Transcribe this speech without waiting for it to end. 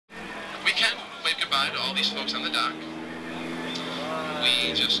we can wave goodbye to all these folks on the dock.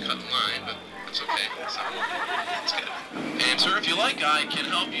 We just cut the line, but that's okay. So, it's good. And sir, if you like, I can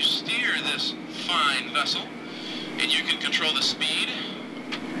help you steer this fine vessel, and you can control the speed.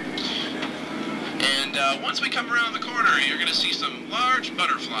 And once we come around the corner, you're going to see some large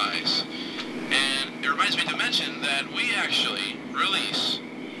butterflies. And it reminds me to mention that we actually release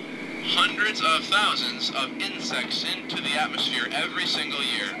hundreds of thousands of insects into the atmosphere every single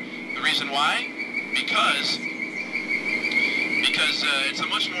year. The reason why? Because it's a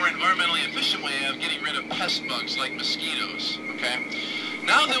much more environmentally efficient way of getting rid of pest bugs like mosquitoes, okay?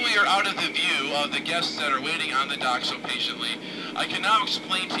 Now that we are out of the view of the guests that are waiting on the dock so patiently, I can now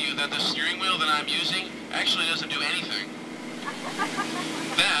explain to you that the steering wheel that I'm using actually doesn't do anything.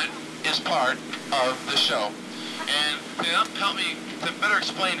 That is part of the show. And to help me to better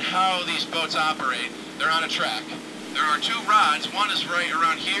explain how these boats operate, they're on a track. There are two rods. One is right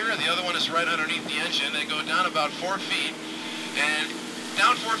around here, the other one is right underneath the engine. They go down about 4 feet. And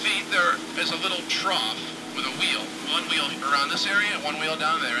down 4 feet, there is a little trough with a wheel. One wheel around this area, one wheel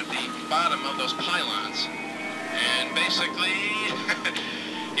down there at the bottom of those pylons. And basically,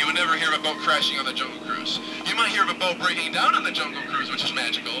 you would never hear of a boat crashing on the Jungle Cruise. You might hear of a boat breaking down on the Jungle Cruise, which is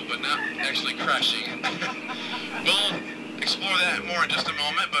magical, but not actually crashing. We'll explore that more in just a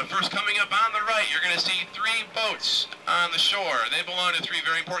moment, but first, coming up on the right, you're going to see 3 boats on the shore. They belong to 3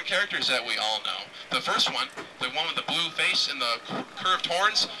 very important characters that we all know. The first one, the one with the blue face and the curved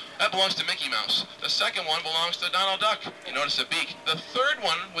horns, that belongs to Mickey Mouse. The second one belongs to Donald Duck. You notice the beak. The third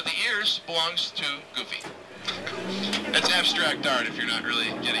one with the ears belongs to Goofy. That's abstract art if you're not really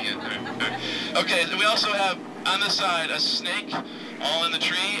getting it. Okay, so we also have on the side a snake all in the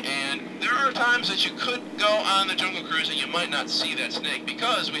tree, and there are times that you could go on the Jungle Cruise and you might not see that snake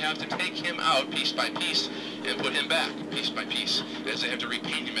because we have to take him out piece by piece and put him back piece by piece, as they have to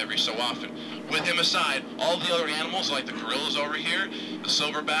repaint him every so often. With him aside, all the other animals like the gorillas over here, the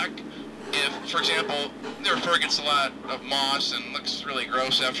silverback, if, for example, their fur gets a lot of moss and looks really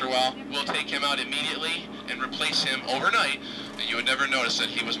gross after a while, we'll take him out immediately and replace him overnight, and you would never notice that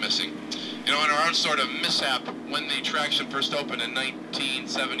he was missing. You know, in our own sort of mishap, when the attraction first opened in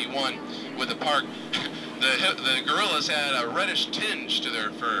 1971 with the park, the gorillas had a reddish tinge to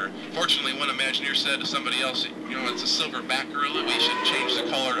their fur. Fortunately, one Imagineer said to somebody else, you know, it's a silverback gorilla, we should change the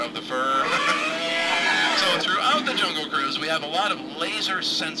color of the fur. So throughout the Jungle Cruise, we have a lot of laser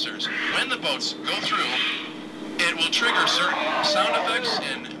sensors. When the boats go through, it will trigger certain sound effects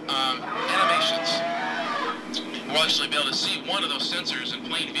and animations. We'll actually be able to see one of those sensors in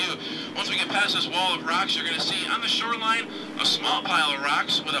plain view. Once we get past this wall of rocks, you're going to see on the shoreline a small pile of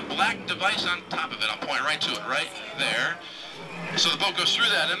rocks with a black device on top of it. I'll point right to it, right there. So the boat goes through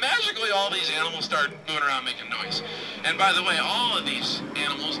that, and magically all these animals start moving around making noise. And by the way, all of these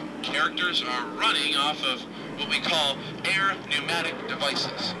animals, characters, are running off of what we call air pneumatic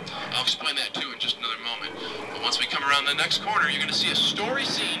devices. I'll explain that too in just another moment. But once we come around the next corner, you're going to see a story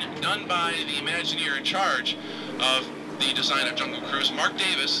scene done by the Imagineer in charge of the design of Jungle Cruise, Mark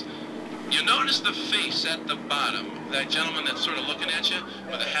Davis. You'll notice the face at the bottom, that gentleman that's sort of looking at you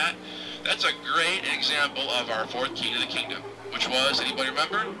with a hat. That's a great example of our 4th key to the kingdom, which was, anybody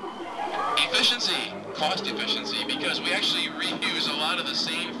remember? Efficiency, cost efficiency, because we actually reuse a lot of the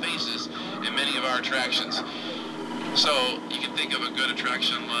same faces in many of our attractions. So you can think of a good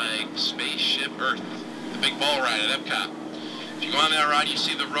attraction like Spaceship Earth, the big ball ride at Epcot. If you go on that ride, you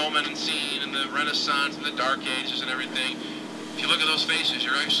see the Roman scene and the Renaissance and the Dark Ages and everything. If you look at those faces,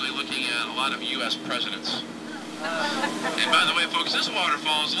 you're actually looking at a lot of U.S. presidents. And by the way, folks, this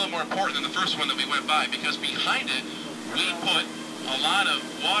waterfall is a little more important than the first one that we went by, because behind it, we put a lot of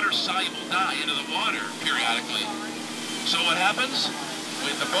water-soluble dye into the water periodically. So what happens?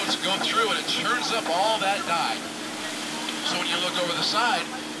 When the boats go through and it churns up all that dye. So when you look over the side,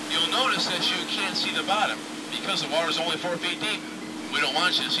 you'll notice that you can't see the bottom. Because the water's only 4 feet deep, we don't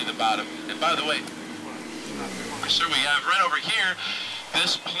want you to see the bottom. And by the way, sir, we have right over here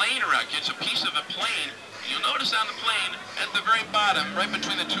this plane wreck. It's a piece of a plane. You'll notice on the plane, at the very bottom, right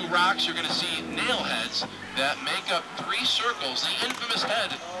between the 2 rocks, you're going to see nail heads that make up 3 circles, the infamous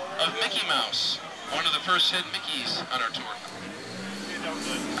head of Mickey Mouse, one of the first hidden Mickeys on our tour.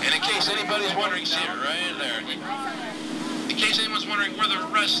 And in case anybody's wondering, see it right there. In case anyone's wondering where the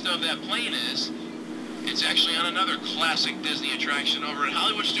rest of that plane is, it's actually on another classic Disney attraction over at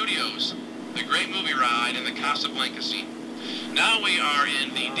Hollywood Studios, the great movie ride in the Casablanca scene. Now we are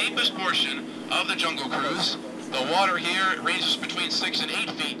in the deepest portion of the Jungle Cruise. The water here ranges between 6 and 8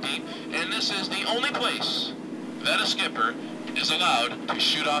 feet deep, and this is the only place that a skipper is allowed to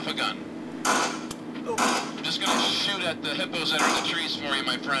shoot off a gun. I'm just going to shoot at the hippos that are in the trees for you,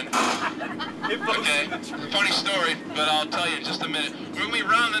 my friend. Okay, funny story, but I'll tell you in just a minute. When we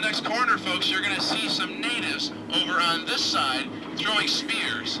round the next corner, folks, you're going to see some natives over on this side throwing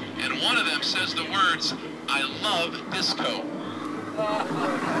spears. And one of them says the words, "I love disco."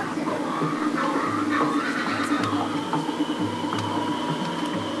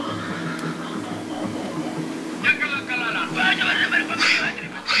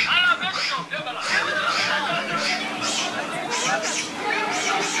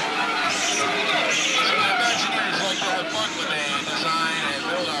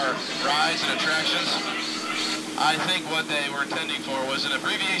 Rides and attractions. I think what they were intending for was an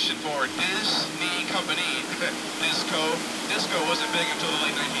abbreviation for Disney Company. Disco. Disco wasn't big until the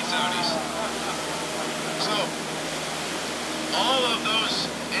late 1970s. So, all of those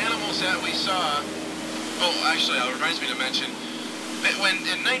animals that we saw, oh, actually, it reminds me to mention, that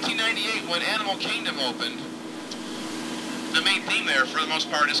in 1998, when Animal Kingdom opened, the main theme there, for the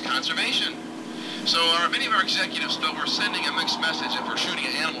most part, is conservation. So many of our executives felt we're sending a mixed message if we're shooting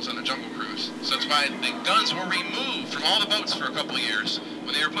at animals on the Jungle Cruise. So that's why the guns were removed from all the boats for a couple of years.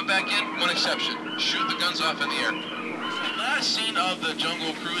 When they were put back in, one exception: shoot the guns off in the air. The last scene of the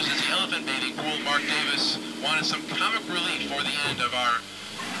Jungle Cruise is the elephant bathing pool. Mark Davis wanted some comic relief for the end of our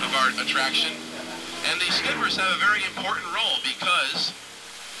attraction. And the skippers have a very important role because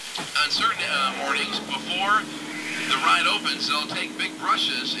on certain mornings before the ride opens, they'll take big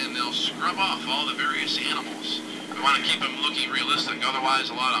brushes and they'll scrub off all the various animals. We want to keep them looking realistic, otherwise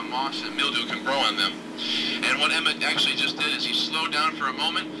a lot of moss and mildew can grow on them. And what Emmett actually just did is he slowed down for a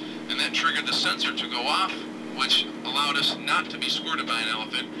moment, and that triggered the sensor to go off, which allowed us not to be squirted by an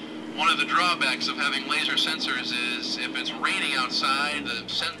elephant. One of the drawbacks of having laser sensors is if it's raining outside, the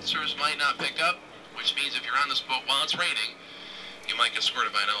sensors might not pick up, which means if you're on this boat while it's raining, you might get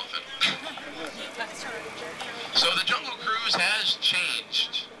squirted by an elephant. So the Jungle Cruise has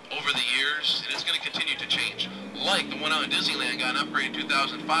changed over the years, and it's going to continue to change. Like the one out in Disneyland got an upgrade in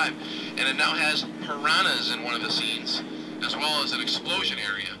 2005, and it now has piranhas in one of the scenes, as well as an explosion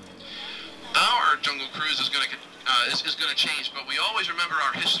area. Our Jungle Cruise is going to change, but we always remember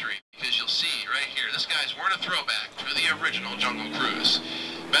our history, because you'll see right here, this guy's wearing a throwback to the original Jungle Cruise.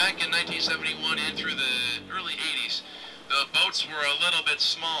 Back in 1971 and through the early 80s, the boats were a little bit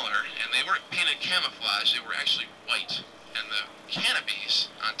smaller, and they weren't painted camouflage, they were actually white. And the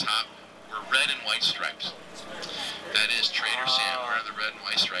canopies on top were red and white stripes. That is Trader Sam wearing the red and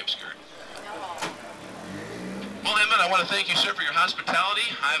white striped skirt. Well, Emmett, I want to thank you, sir, for your hospitality.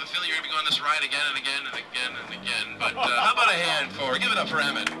 I have a feeling you're going to be going on this ride again and again and again and again. But how about a hand for, give it up for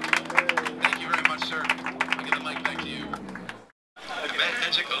Emmett. Thank you very much, sir. I'll give the mic back to you.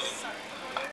 Magical.